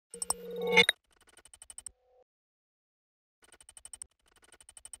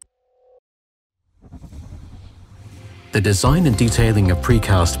The design and detailing of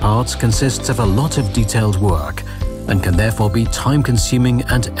precast parts consists of a lot of detailed work and can therefore be time-consuming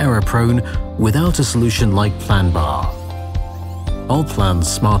and error-prone without a solution like Planbar.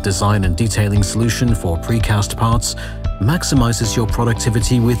 Allplan's smart design and detailing solution for precast parts maximizes your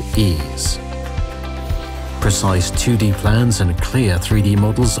productivity with ease. Precise 2D plans and clear 3D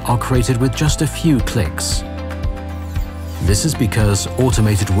models are created with just a few clicks. This is because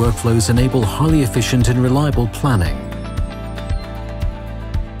automated workflows enable highly efficient and reliable planning.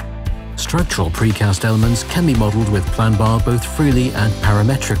 Structural precast elements can be modeled with Planbar both freely and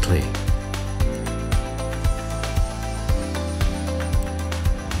parametrically.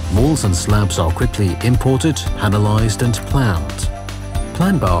 Walls and slabs are quickly imported, analyzed and planned.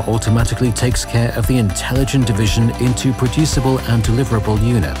 Planbar automatically takes care of the intelligent division into producible and deliverable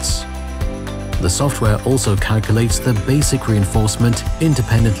units. The software also calculates the basic reinforcement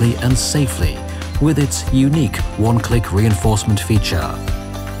independently and safely with its unique one-click reinforcement feature.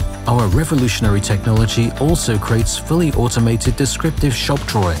 Our revolutionary technology also creates fully automated descriptive shop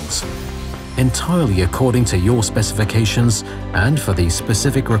drawings, entirely according to your specifications and for the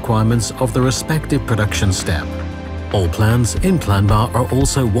specific requirements of the respective production step. All plans in Planbar are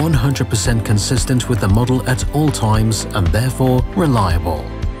also 100% consistent with the model at all times and therefore reliable.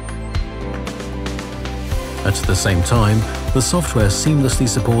 At the same time, the software seamlessly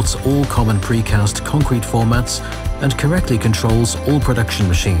supports all common precast concrete formats and correctly controls all production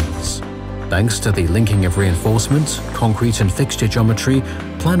machines. Thanks to the linking of reinforcement, concrete and fixture geometry,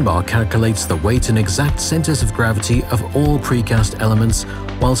 Planbar calculates the weight and exact centers of gravity of all precast elements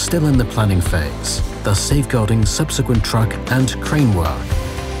while still in the planning phase, thus safeguarding subsequent truck and crane work.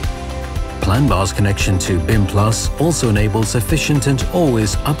 Planbar's connection to BIM Plus also enables efficient and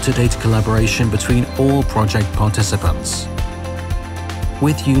always up-to-date collaboration between all project participants.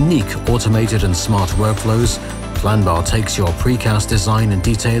 With unique automated and smart workflows, Planbar takes your precast design and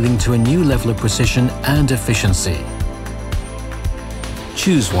detailing to a new level of precision and efficiency.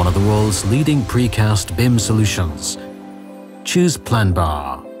 Choose one of the world's leading precast BIM solutions. Choose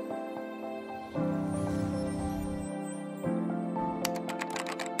Planbar.